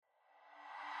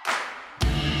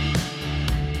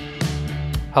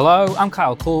Hello, I'm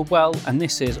Kyle Caldwell, and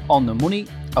this is On the Money,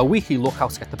 a weekly look how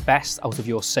to get the best out of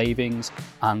your savings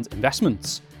and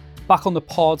investments. Back on the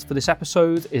pod for this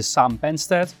episode is Sam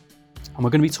Benstead, and we're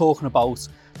going to be talking about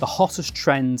the hottest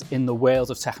trend in the world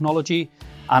of technology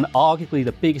and arguably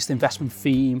the biggest investment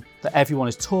theme that everyone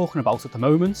is talking about at the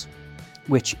moment,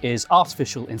 which is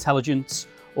artificial intelligence,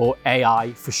 or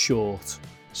AI for short.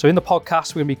 So in the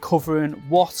podcast, we're going to be covering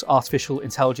what artificial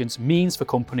intelligence means for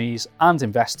companies and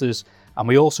investors, and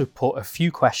we also put a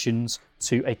few questions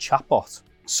to a chatbot.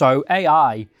 So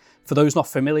AI, for those not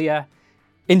familiar,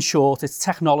 in short, it's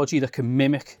technology that can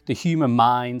mimic the human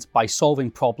mind by solving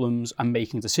problems and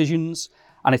making decisions,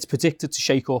 and it's predicted to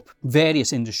shake up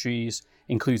various industries,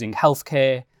 including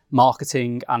healthcare,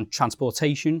 marketing, and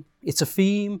transportation. It's a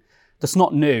theme that's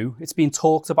not new. It's been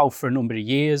talked about for a number of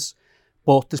years,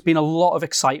 but there's been a lot of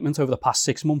excitement over the past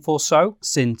 6 months or so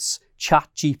since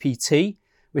ChatGPT,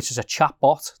 which is a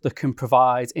chatbot that can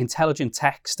provide intelligent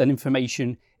text and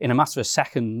information in a matter of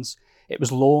seconds. It was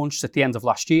launched at the end of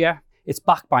last year. It's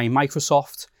backed by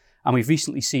Microsoft, and we've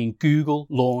recently seen Google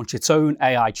launch its own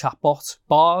AI chatbot,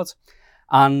 Bard.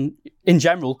 And in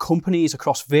general, companies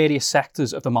across various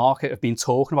sectors of the market have been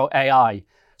talking about AI.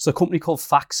 So a company called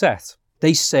FactSet,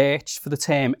 they searched for the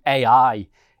term AI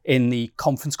in the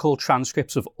conference call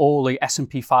transcripts of all the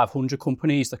S&P 500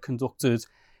 companies that conducted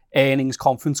earnings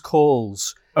conference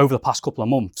calls over the past couple of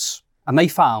months. And they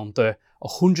found that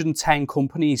 110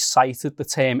 companies cited the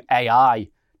term AI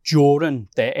during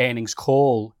their earnings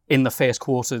call in the first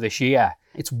quarter of this year.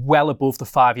 It's well above the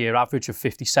 5-year average of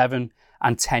 57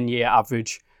 and 10-year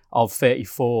average of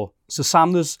 34. So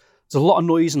Sam, there's a lot of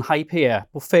noise and hype here.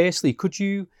 But firstly, could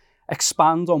you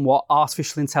expand on what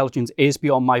artificial intelligence is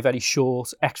beyond my very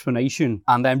short explanation,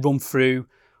 and then run through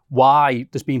why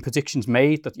there's been predictions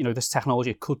made that, this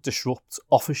technology could disrupt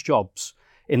office jobs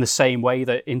in the same way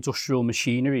that industrial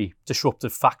machinery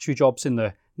disrupted factory jobs in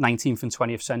the 19th and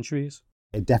 20th centuries?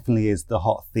 It definitely is the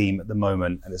hot theme at the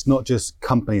moment, and it's not just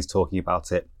companies talking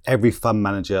about it. Every fund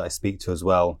manager I speak to as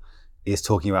well is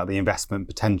talking about the investment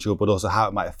potential, but also how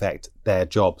it might affect their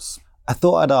jobs. I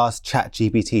thought I'd ask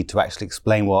ChatGPT to actually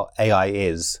explain what AI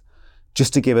is,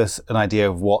 just to give us an idea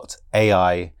of what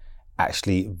AI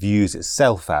actually views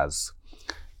itself as.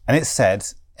 And it said,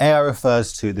 AI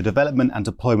refers to the development and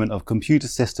deployment of computer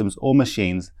systems or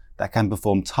machines that can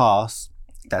perform tasks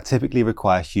that typically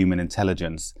require human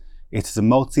intelligence. It is a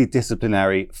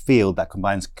multidisciplinary field that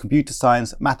combines computer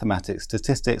science, mathematics,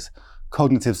 statistics,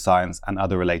 cognitive science, and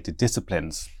other related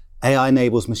disciplines. AI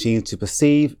enables machines to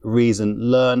perceive, reason,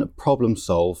 learn, problem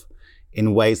solve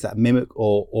in ways that mimic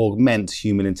or augment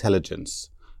human intelligence.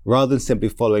 Rather than simply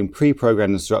following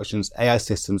pre-programmed instructions, AI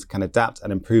systems can adapt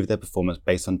and improve their performance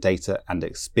based on data and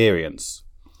experience.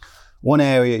 One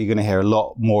area you're going to hear a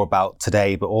lot more about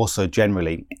today, but also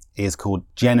generally, is called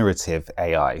generative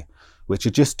AI, which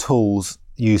are just tools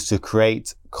used to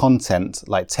create content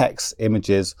like text,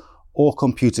 images, or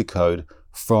computer code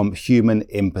from human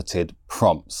inputted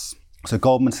prompts. So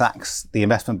Goldman Sachs, the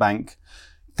investment bank,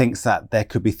 thinks that there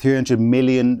could be 300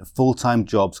 million full-time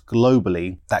jobs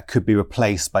globally that could be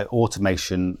replaced by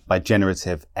automation by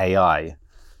generative AI.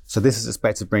 So this is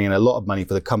expected to bring in a lot of money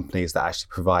for the companies that actually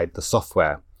provide the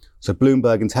software. So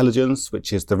Bloomberg Intelligence,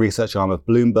 which is the research arm of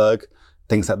Bloomberg,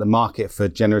 thinks that the market for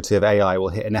generative AI will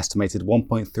hit an estimated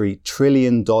 $1.3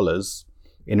 trillion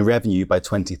in revenue by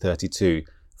 2032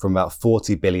 from about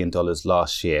 $40 billion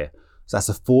last year. So that's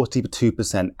a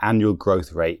 42% annual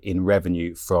growth rate in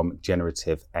revenue from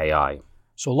generative AI.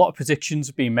 So a lot of predictions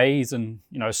have been made, and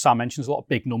as Sam mentions, a lot of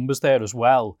big numbers there as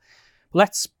well.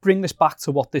 Let's bring this back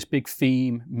to what this big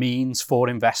theme means for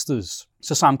investors.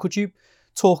 So Sam, could you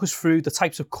talk us through the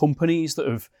types of companies that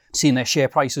have seen their share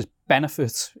prices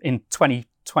benefit in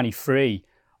 2023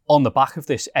 on the back of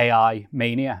this AI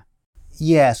mania?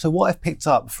 Yeah, so what I've picked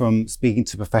up from speaking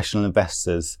to professional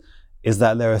investors is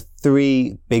that there are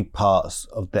 3 big parts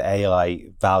of the AI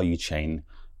value chain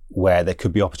where there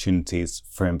could be opportunities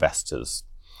for investors.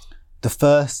 The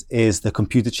first is the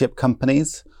computer chip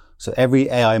companies. So every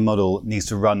AI model needs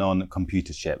to run on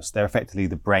computer chips. They're effectively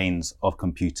the brains of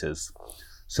computers.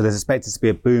 So there's expected to be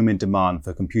a boom in demand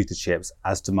for computer chips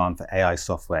as demand for AI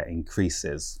software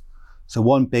increases. So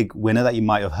one big winner that you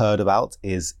might have heard about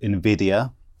is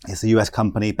NVIDIA. It's a US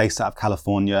company based out of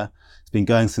California. It's been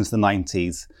going since the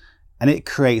 90s. And it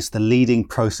creates the leading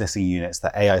processing units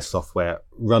that AI software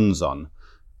runs on.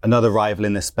 Another rival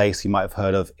in this space you might have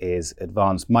heard of is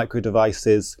Advanced Micro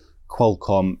Devices.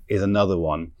 Qualcomm is another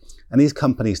one. And these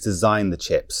companies design the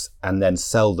chips and then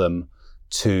sell them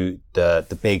to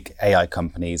the big AI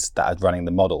companies that are running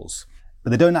the models.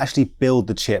 But they don't actually build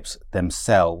the chips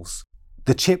themselves.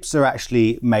 The chips are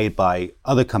actually made by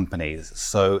other companies.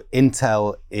 So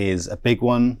Intel is a big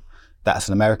one. That's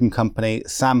an American company.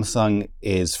 Samsung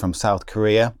is from South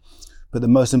Korea. But the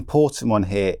most important one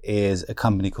here is a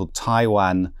company called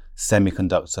Taiwan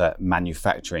Semiconductor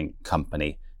Manufacturing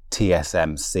Company,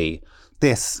 TSMC.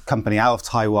 This company out of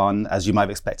Taiwan, as you might have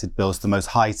expected, builds the most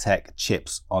high-tech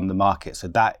chips on the market. So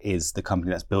that is the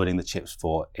company that's building the chips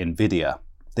for NVIDIA.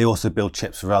 They also build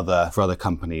chips for other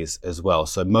companies as well.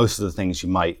 So most of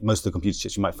the computer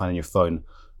chips you might find on your phone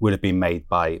would have been made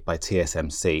by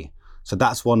TSMC. So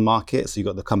that's one market. So you've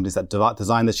got the companies that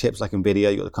design the chips like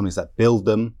NVIDIA, you've got the companies that build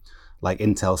them like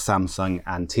Intel, Samsung,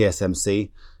 and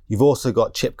TSMC. You've also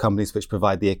got chip companies which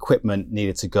provide the equipment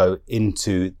needed to go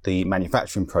into the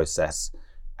manufacturing process.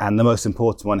 And the most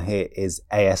important one here is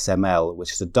ASML,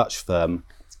 which is a Dutch firm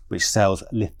which sells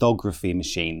lithography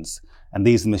machines. And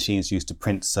these are machines used to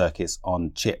print circuits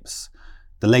on chips.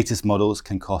 The latest models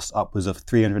can cost upwards of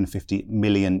 350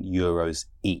 million euros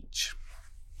each.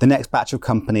 The next batch of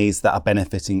companies that are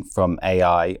benefiting from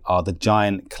AI are the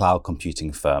giant cloud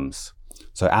computing firms.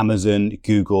 So Amazon,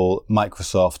 Google,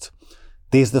 Microsoft.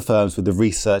 These are the firms with the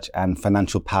research and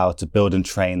financial power to build and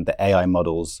train the AI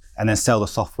models and then sell the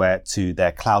software to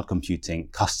their cloud computing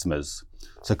customers.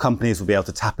 So companies will be able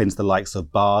to tap into the likes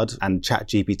of Bard and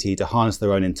ChatGPT to harness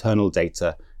their own internal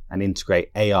data and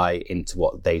integrate AI into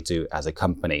what they do as a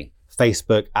company.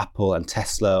 Facebook, Apple, and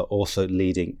Tesla are also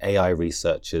leading AI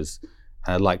researchers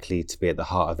and are likely to be at the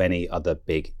heart of any other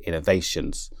big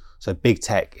innovations. So big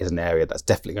tech is an area that's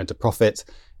definitely going to profit.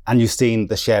 And you've seen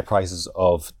the share prices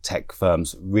of tech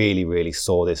firms really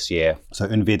soar this year. So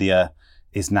NVIDIA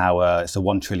is now it's a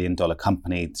 $1 trillion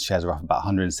company. The shares are up about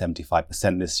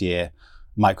 175% this year.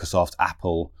 Microsoft,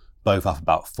 Apple, both up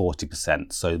about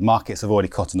 40%. So markets have already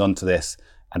cottoned onto this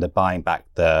and are buying back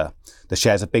the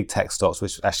shares of big tech stocks,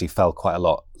 which actually fell quite a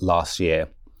lot last year.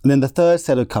 And then the third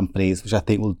set of companies, which I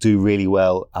think will do really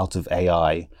well out of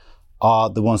AI, are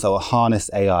the ones that will harness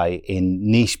AI in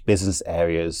niche business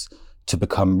areas to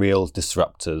become real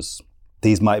disruptors.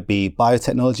 These might be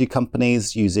biotechnology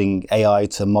companies using AI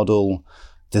to model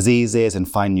diseases and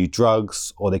find new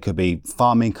drugs, or they could be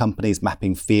farming companies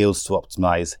mapping fields to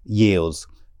optimize yields.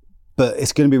 But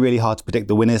it's going to be really hard to predict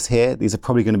the winners here. These are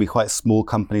probably going to be quite small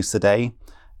companies today,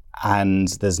 and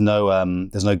there's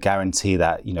no guarantee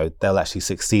that they'll actually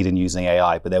succeed in using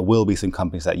AI. But there will be some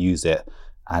companies that use it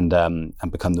and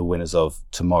become the winners of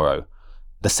tomorrow.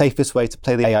 The safest way to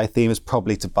play the AI theme is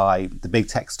probably to buy the big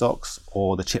tech stocks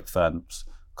or the chip firms,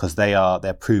 because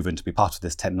they're proven to be part of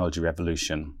this technology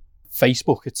revolution.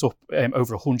 Facebook, it's up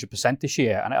over 100% this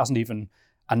year, and it hasn't even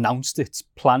announced its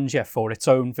plans yet for its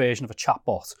own version of a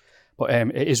chatbot. But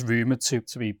it is rumoured to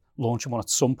be launching one at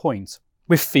some point.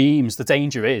 With themes, the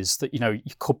danger is that you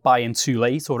could buy in too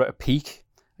late or at a peak.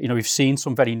 We've seen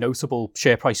some very notable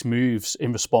share price moves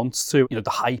in response to the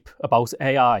hype about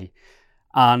AI.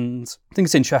 And I think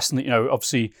it's interesting that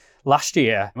obviously last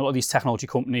year, a lot of these technology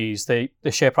companies, the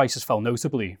share prices fell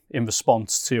notably in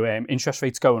response to interest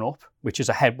rates going up, which is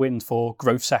a headwind for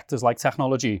growth sectors like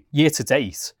technology. Year to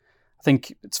date, I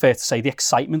think it's fair to say the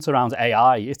excitement around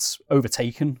AI, it's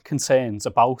overtaken concerns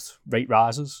about rate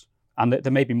rises, and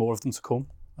there may be more of them to come.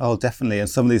 Oh, definitely. And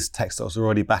some of these tech stocks are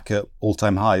already back at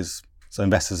all-time highs. So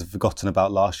investors have forgotten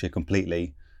about last year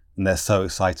completely, and they're so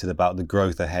excited about the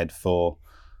growth ahead for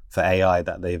AI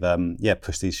that they've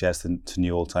pushed these shares to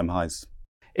new all-time highs.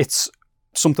 It's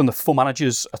something that fund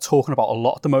managers are talking about a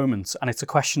lot at the moment, and it's a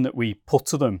question that we put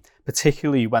to them,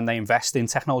 particularly when they invest in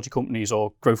technology companies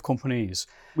or growth companies.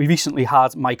 We recently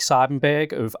had Mike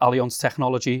Seidenberg of Allianz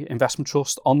Technology Investment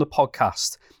Trust on the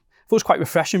podcast. I thought it was quite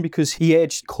refreshing because he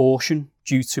urged caution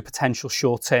due to potential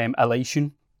short-term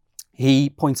elation. He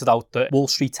pointed out that Wall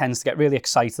Street tends to get really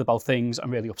excited about things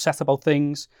and really upset about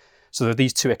things. So there are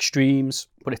these two extremes,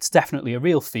 but it's definitely a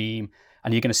real theme,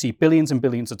 and you're going to see billions and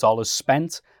billions of dollars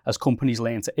spent as companies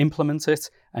learn to implement it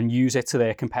and use it to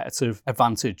their competitive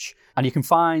advantage. And you can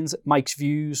find Mike's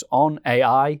views on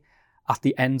AI at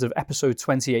the end of episode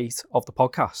 28 of the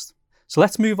podcast. So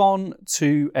let's move on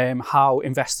to how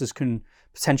investors can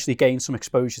potentially gain some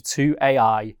exposure to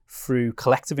AI through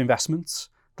collective investments,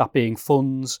 that being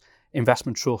funds,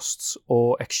 investment trusts,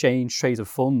 or exchange-traded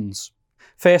funds.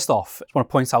 First off, I want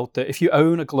to point out that if you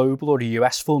own a global or a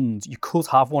US fund, you could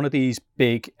have one of these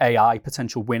big AI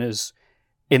potential winners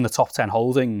in the top 10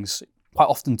 holdings. Quite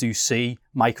often do see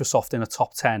Microsoft in a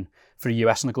top 10 for a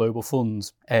US and a global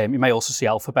fund. You may also see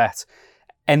Alphabet.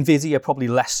 NVIDIA probably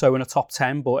less so in a top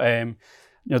 10, but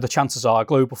the chances are a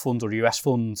global fund or a US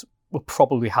fund will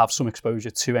probably have some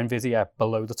exposure to NVIDIA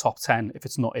below the top 10 if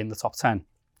it's not in the top 10.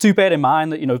 Do bear in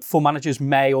mind that fund managers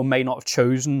may or may not have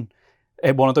chosen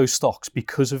one of those stocks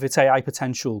because of its AI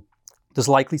potential, there's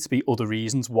likely to be other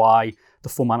reasons why the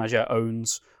fund manager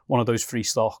owns one of those 3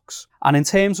 stocks. And in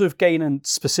terms of gaining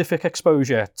specific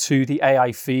exposure to the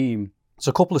AI theme, there's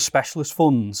a couple of specialist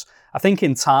funds. I think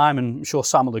in time, and I'm sure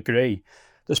Sam will agree,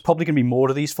 there's probably going to be more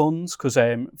of these funds because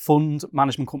fund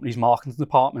management companies' marketing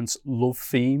departments love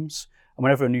themes. And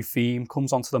whenever a new theme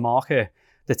comes onto the market,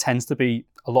 there tends to be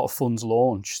a lot of funds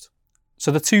launched.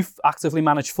 So the 2 actively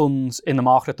managed funds in the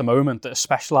market at the moment that are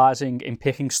specialising in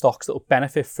picking stocks that will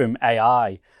benefit from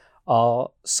AI are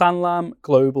Sanlam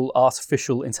Global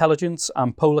Artificial Intelligence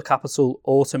and Polar Capital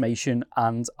Automation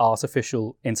and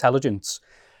Artificial Intelligence.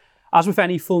 As with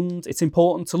any fund, it's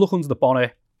important to look under the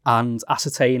bonnet and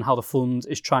ascertain how the fund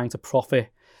is trying to profit.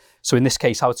 So in this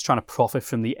case, how it's trying to profit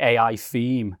from the AI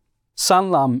theme.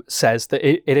 Sanlam says that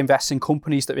it invests in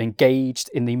companies that are engaged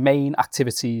in the main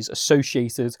activities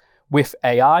associated with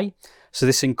AI. So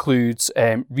this includes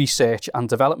research and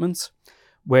development,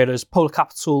 whereas Polar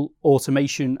Capital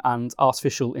Automation and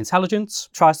Artificial Intelligence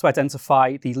tries to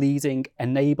identify the leading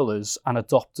enablers and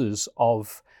adopters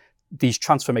of these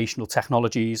transformational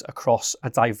technologies across a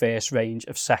diverse range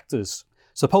of sectors.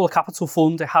 So Polar Capital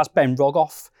Fund, it has Ben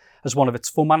Rogoff as one of its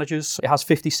fund managers. It has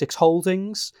 56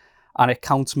 holdings and it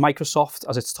counts Microsoft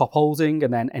as its top holding,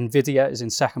 and then Nvidia is in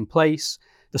second place.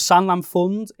 The Sanlam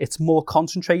Fund, it's more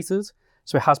concentrated,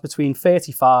 so it has between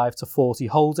 35 to 40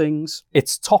 holdings.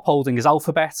 Its top holding is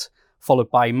Alphabet,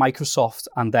 followed by Microsoft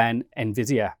and then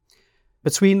Nvidia.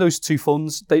 Between those 2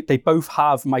 funds, they both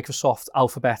have Microsoft,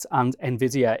 Alphabet and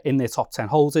Nvidia in their top 10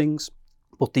 holdings,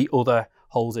 but the other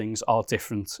holdings are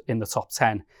different in the top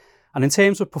 10. And in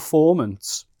terms of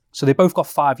performance, so they both got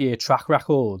 5-year track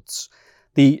records.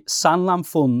 The Sanlam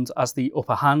Fund has the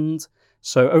upper hand.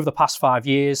 So over the past 5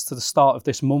 years to the start of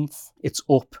this month, it's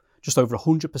up just over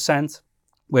 100%,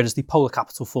 whereas the Polar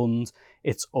Capital Fund,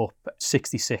 it's up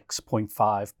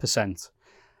 66.5%.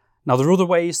 Now, there are other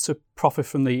ways to profit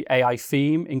from the AI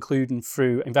theme, including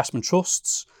through investment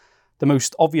trusts. The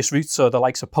most obvious routes are the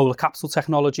likes of Polar Capital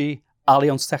Technology,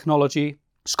 Allianz Technology.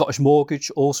 Scottish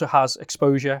Mortgage also has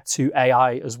exposure to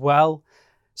AI as well.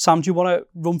 Sam, do you want to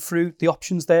run through the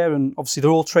options there? And obviously,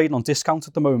 they're all trading on discount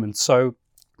at the moment. So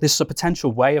this is a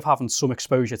potential way of having some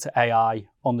exposure to AI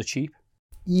on the cheap.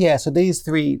 Yeah, so these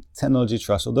 3 technology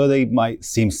trusts, although they might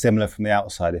seem similar from the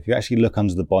outside, if you actually look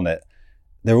under the bonnet,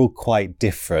 they're all quite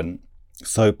different.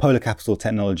 So Polar Capital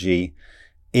Technology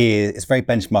is very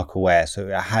benchmark aware. So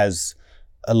it has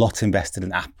a lot invested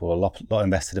in Apple, a lot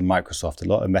invested in Microsoft, a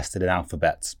lot invested in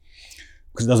Alphabet,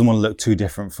 because it doesn't want to look too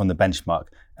different from the benchmark.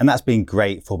 And that's been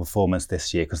great for performance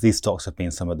this year because these stocks have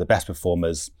been some of the best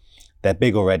performers. They're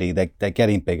big already, they're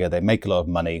getting bigger, they make a lot of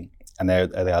money, and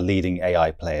they are leading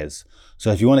AI players.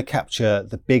 So if you want to capture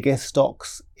the biggest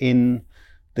stocks in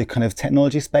the kind of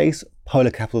technology space,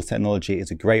 Polar Capital Technology is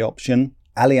a great option.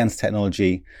 Allianz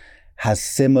Technology has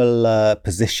similar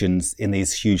positions in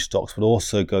these huge stocks, but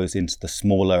also goes into the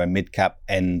smaller and mid-cap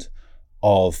end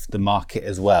of the market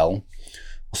as well.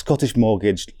 Scottish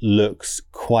Mortgage looks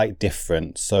quite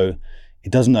different. So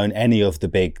it doesn't own any of the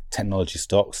big technology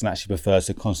stocks and actually prefers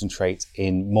to concentrate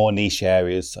in more niche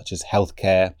areas such as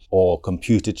healthcare or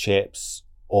computer chips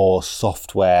or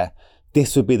software.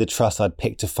 This would be the trust I'd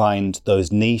pick to find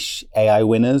those niche AI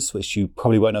winners, which you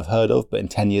probably won't have heard of, but in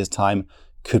 10 years' time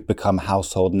could become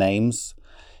household names.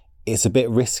 It's a bit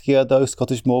riskier though,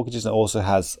 Scottish Mortgages, and also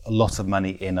has a lot of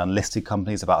money in unlisted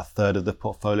companies, about a third of the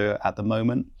portfolio at the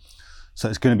moment. So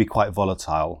it's going to be quite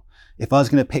volatile. If I was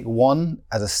going to pick one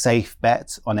as a safe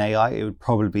bet on AI, it would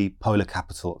probably be Polar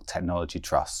Capital Technology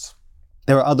Trusts.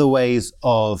 There are other ways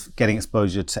of getting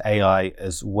exposure to AI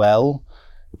as well.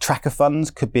 Tracker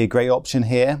funds could be a great option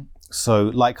here. So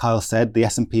like Kyle said, the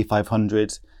S&P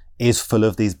 500 is full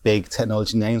of these big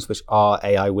technology names which are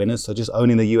AI winners. So just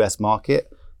owning the US market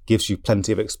gives you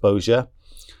plenty of exposure.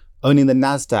 Owning the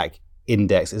NASDAQ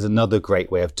index is another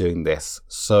great way of doing this.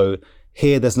 So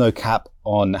here there's no cap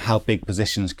on how big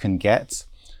positions can get.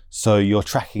 So you're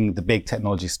tracking the big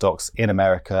technology stocks in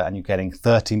America and you're getting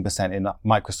 13% in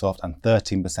Microsoft and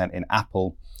 13% in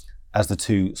Apple as the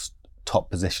 2 top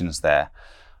positions there.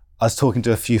 I was talking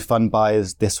to a few fund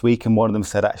buyers this week and one of them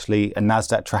said actually a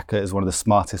NASDAQ tracker is one of the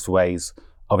smartest ways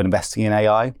of investing in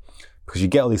AI because you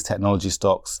get all these technology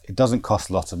stocks. It doesn't cost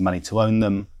a lot of money to own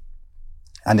them.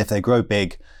 And if they grow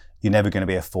big, you're never going to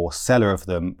be a forced seller of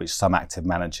them, which some active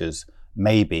managers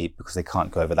may be because they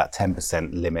can't go over that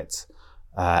 10% limit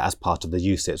as part of the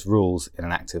UCITS rules in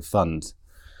an active fund.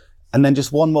 And then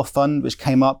just one more fund which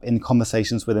came up in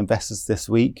conversations with investors this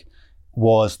week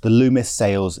was the Loomis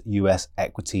Sayles US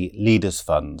Equity Leaders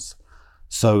Funds.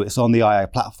 So it's on the II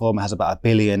platform, it has about $1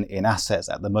 billion in assets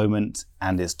at the moment,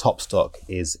 and its top stock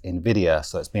is Nvidia.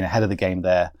 So it's been ahead of the game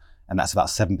there, and that's about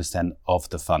 7% of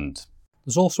the fund.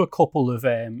 There's also a couple of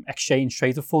exchange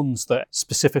traded funds that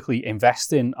specifically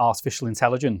invest in artificial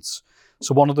intelligence.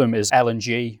 So one of them is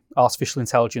L&G, Artificial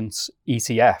Intelligence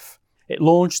ETF. It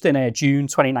launched in June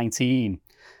 2019,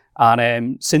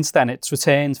 and since then it's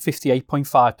returned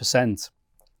 58.5%.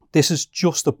 This is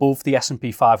just above the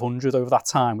S&P 500 over that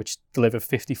time, which delivered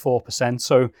 54%,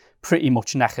 so pretty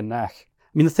much neck and neck.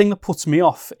 I mean, the thing that puts me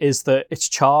off is that its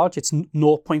charge, it's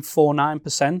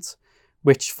 0.49%,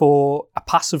 which for a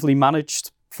passively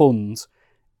managed fund,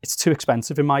 it's too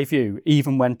expensive in my view.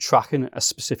 Even when tracking a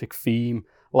specific theme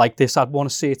like this, I'd want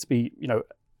to see it to be,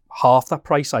 half that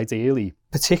price ideally,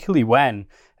 particularly when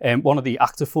one of the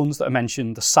active funds that I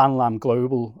mentioned, the Sanlam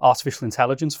Global Artificial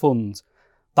Intelligence Fund,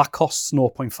 that costs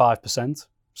 0.5%.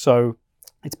 So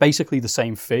it's basically the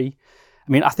same fee.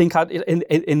 I mean, I think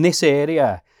in this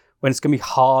area, when it's going to be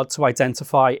hard to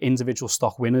identify individual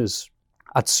stock winners,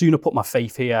 I'd sooner put my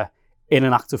faith here in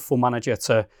an active fund manager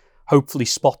to hopefully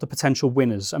spot the potential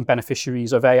winners and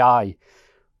beneficiaries of AI,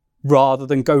 rather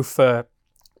than go for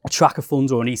a tracker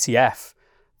fund or an ETF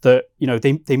that,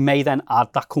 they may then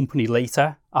add that company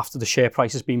later after the share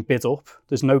price has been bid up.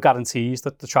 There's no guarantees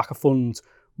that the tracker fund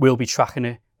will be tracking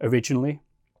it originally.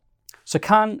 So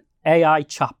can AI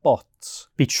chatbots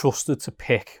be trusted to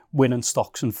pick winning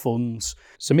stocks and funds?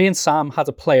 So me and Sam had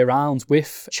a play around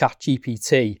with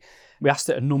ChatGPT. We asked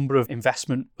it a number of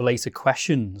investment-related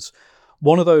questions.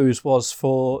 One of those was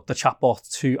for the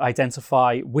chatbot to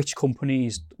identify which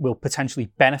companies will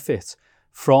potentially benefit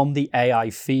from the AI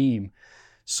theme.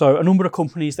 So a number of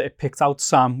companies that it picked out,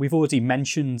 Sam, we've already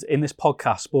mentioned in this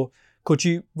podcast, but could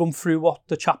you run through what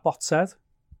the chatbot said?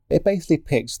 It basically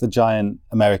picks the giant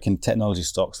American technology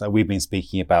stocks that we've been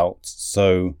speaking about.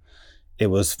 So it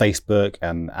was Facebook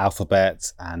and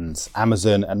Alphabet and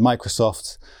Amazon and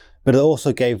Microsoft, but it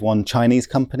also gave one Chinese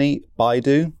company,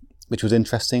 Baidu, which was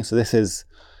interesting. So this is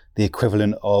the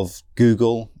equivalent of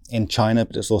Google in China,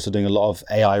 but it's also doing a lot of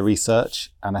AI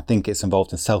research. And I think it's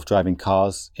involved in self-driving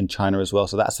cars in China as well.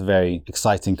 So that's a very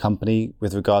exciting company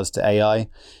with regards to AI.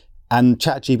 And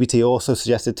ChatGPT also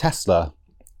suggested Tesla,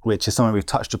 which is something we've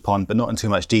touched upon, but not in too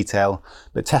much detail.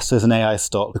 But Tesla is an AI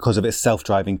stock because of its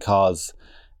self-driving cars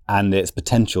and its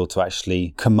potential to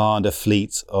actually command a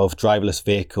fleet of driverless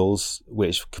vehicles,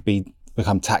 which could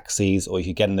become taxis, or you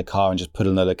could get in the car and just put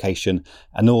in a location,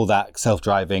 and all that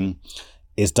self-driving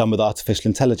is done with artificial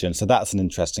intelligence. So that's an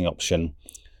interesting option.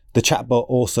 The chatbot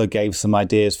also gave some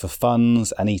ideas for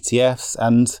funds and ETFs,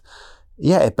 and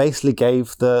it basically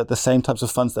gave the same types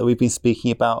of funds that we've been speaking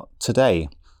about today.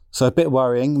 So a bit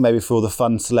worrying, maybe for all the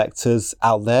fund selectors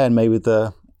out there and maybe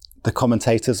the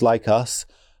commentators like us,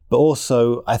 but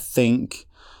also I think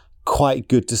quite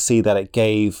good to see that it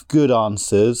gave good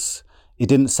answers. It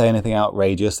didn't say anything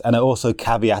outrageous, and it also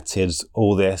caveated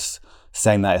all this,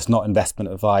 saying that it's not investment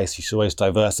advice, you should always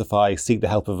diversify, seek the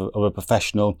help of a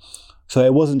professional. So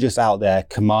it wasn't just out there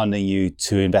commanding you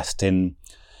to invest in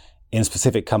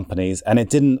specific companies, and it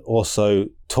didn't also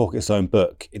talk its own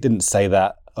book. It didn't say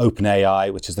that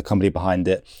OpenAI, which is the company behind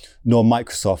it, nor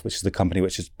Microsoft, which is the company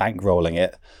which is bankrolling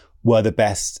it, were the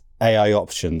best AI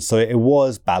options. So it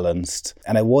was balanced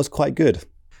and it was quite good.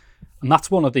 And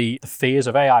that's one of the fears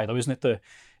of AI, though, isn't it? That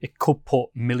it could put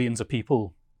millions of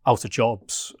people out of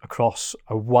jobs across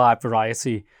a wide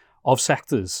variety of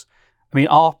sectors. I mean,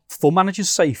 are fund managers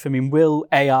safe? I mean, will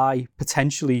AI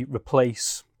potentially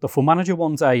replace the fund manager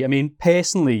one day? I mean,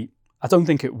 personally, I don't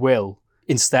think it will.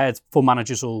 Instead, fund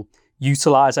managers will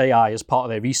utilize AI as part of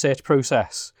their research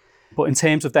process. But in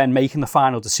terms of then making the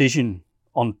final decision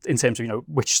in terms of,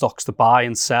 which stocks to buy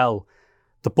and sell,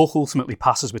 the buck ultimately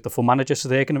passes with the fund manager. So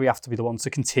they're going to have to be the ones to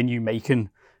continue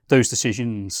making those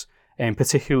decisions, and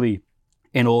particularly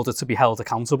in order to be held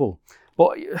accountable.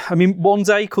 But I mean, one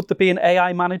day could there be an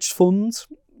AI managed fund?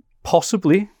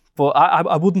 Possibly, but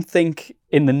I wouldn't think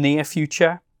in the near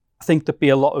future. I think there'd be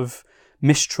a lot of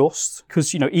mistrust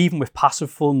because, even with passive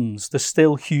funds, there's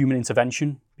still human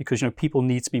intervention because, people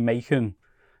need to be making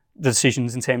the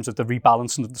decisions in terms of the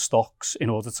rebalancing of the stocks in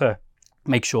order to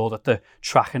make sure that the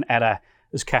track and error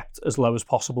is kept as low as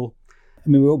possible. I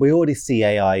mean, we already see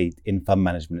AI in fund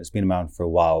management. It's been around for a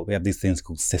while. We have these things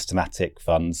called systematic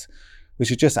funds,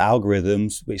 which are just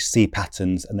algorithms which see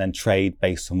patterns and then trade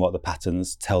based on what the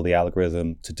patterns tell the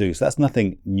algorithm to do. So that's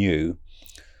nothing new.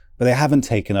 But they haven't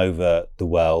taken over the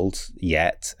world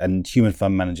yet, and human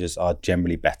fund managers are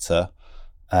generally better,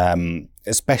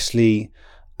 especially,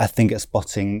 I think, at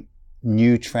spotting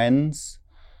new trends.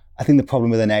 I think the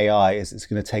problem with an AI is it's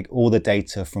going to take all the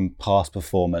data from past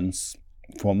performance,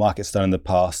 from what markets done in the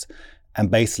past and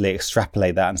basically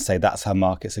extrapolate that and say that's how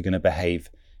markets are going to behave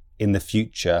in the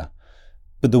future.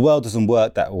 But the world doesn't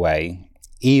work that way.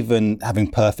 Even having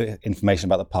perfect information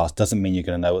about the past doesn't mean you're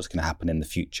going to know what's going to happen in the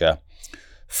future.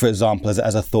 For example, as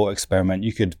a thought experiment,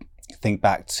 you could think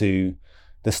back to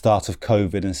the start of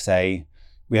COVID and say,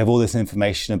 we have all this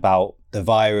information about the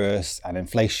virus and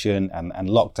inflation and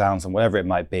lockdowns and whatever it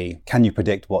might be. Can you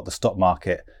predict what the stock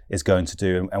market is going to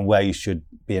do and where you should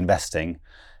be investing?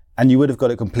 And you would have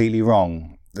got it completely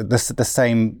wrong. The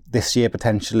same this year,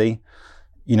 potentially.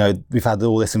 You know, we've had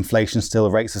all this inflation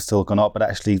still, rates have still gone up, but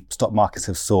actually stock markets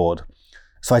have soared.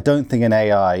 So I don't think an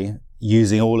AI,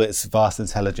 using all its vast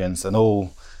intelligence and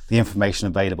all the information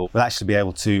available, will actually be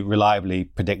able to reliably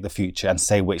predict the future and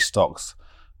say which stocks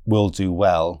will do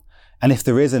well. And if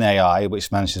there is an AI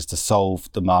which manages to solve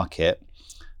the market,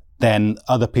 then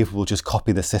other people will just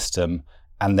copy the system,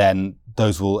 and then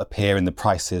those will appear in the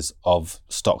prices of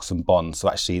stocks and bonds. So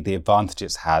actually the advantage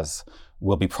it has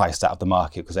will be priced out of the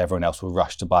market because everyone else will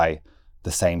rush to buy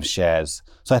the same shares.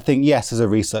 So I think, yes, as a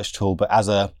research tool, but as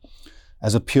a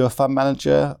pure fund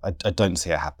manager, I don't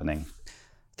see it happening.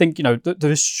 I think, you know,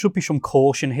 there should be some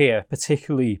caution here,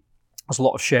 particularly as a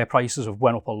lot of share prices have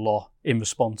went up a lot in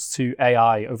response to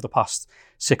AI over the past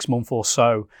 6 months or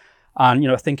so. And, you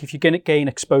know, I think if you're going to gain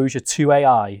exposure to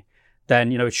AI,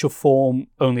 then, you know, it should form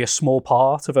only a small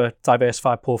part of a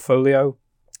diversified portfolio.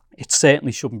 It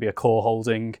certainly shouldn't be a core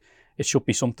holding. It should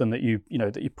be something that you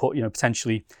put, you know,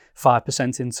 potentially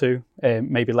 5% into,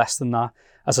 maybe less than that,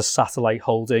 as a satellite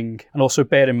holding. And also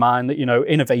bear in mind that, you know,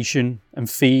 innovation and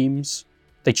themes,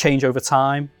 they change over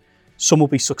time. Some will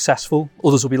be successful,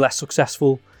 others will be less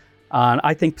successful. And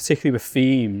I think particularly with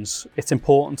themes, it's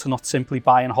important to not simply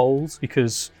buy and hold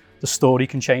because the story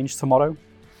can change tomorrow.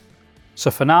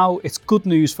 So for now, it's good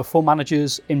news for fund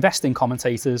managers, investing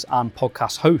commentators and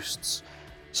podcast hosts.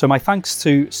 So my thanks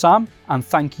to Sam, and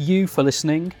thank you for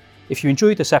listening. If you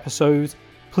enjoyed this episode,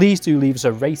 please do leave us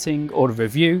a rating or a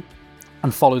review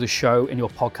and follow the show in your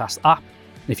podcast app.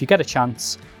 And if you get a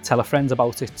chance, tell a friend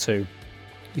about it too.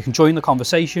 You can join the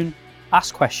conversation,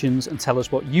 ask questions and tell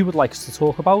us what you would like us to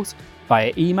talk about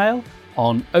via email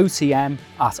on otm@ii.co.uk.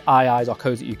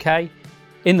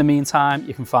 In the meantime,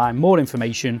 you can find more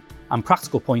information and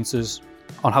practical pointers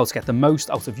on how to get the most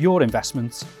out of your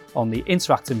investments on the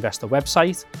Interactive Investor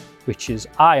website, which is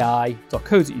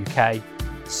ii.co.uk.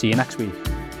 See you next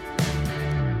week.